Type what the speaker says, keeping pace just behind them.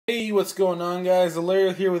Hey, what's going on, guys?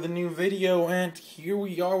 Alario here with a new video, and here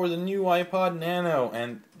we are with a new iPod Nano.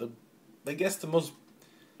 And I guess the most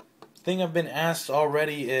thing I've been asked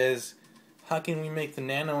already is, how can we make the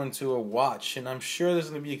Nano into a watch? And I'm sure there's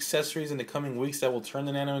going to be accessories in the coming weeks that will turn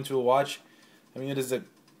the Nano into a watch. I mean, it is the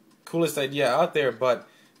coolest idea out there, but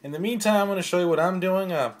in the meantime, I'm going to show you what I'm doing.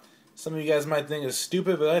 Some of you guys might think it's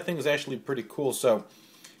stupid, but I think it's actually pretty cool. So,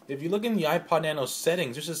 if you look in the iPod Nano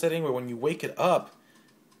settings, there's a setting where when you wake it up,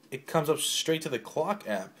 it comes up straight to the clock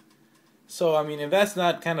app. So, I mean, if that's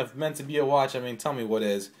not kind of meant to be a watch, I mean, tell me what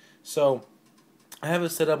is. So, I have it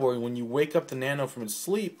set up where when you wake up the Nano from its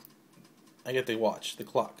sleep, I get the watch, the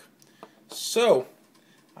clock. So,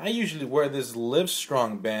 I usually wear this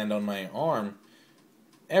Livestrong band on my arm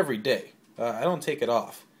every day. I don't take it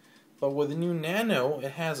off. But with the new Nano,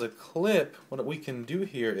 it has a clip. What we can do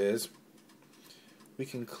here is we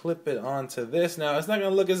can clip it onto this. Now, it's not going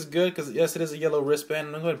to look as good because, yes, it is a yellow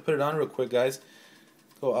wristband. I'm going to put it on real quick, guys.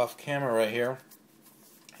 Go off camera right here.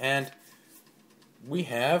 And we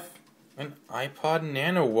have an iPod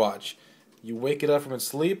Nano watch. You wake it up from its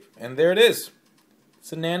sleep, and there it is.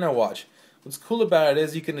 It's a Nano watch. What's cool about it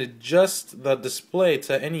is you can adjust the display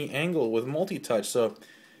to any angle with multi-touch. So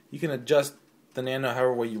you can adjust the Nano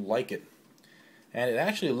however way you like it. And it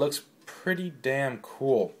actually looks pretty damn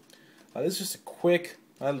cool. This is just a quick,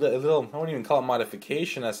 little, I wouldn't even call it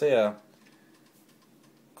modification, I say a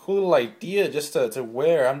cool little idea just to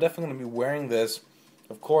wear. I'm definitely going to be wearing this,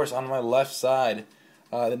 of course, on my left side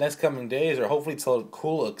the next coming days, or hopefully till a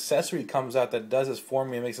cool accessory comes out that does this for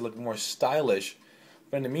me and makes it look more stylish.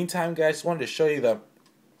 But in the meantime, guys, just wanted to show you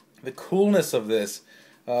the coolness of this.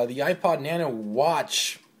 The iPod Nano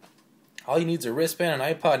watch. All you need is a wristband,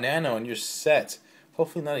 an iPod Nano, and you're set.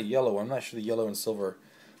 Hopefully not a yellow one. I'm not sure the yellow and silver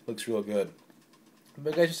looks real good.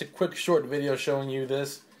 But guys, just a quick short video showing you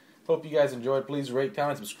this. Hope you guys enjoyed. Please rate,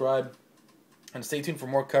 comment, subscribe, and stay tuned for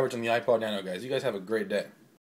more coverage on the iPod Nano, guys. You guys have a great day.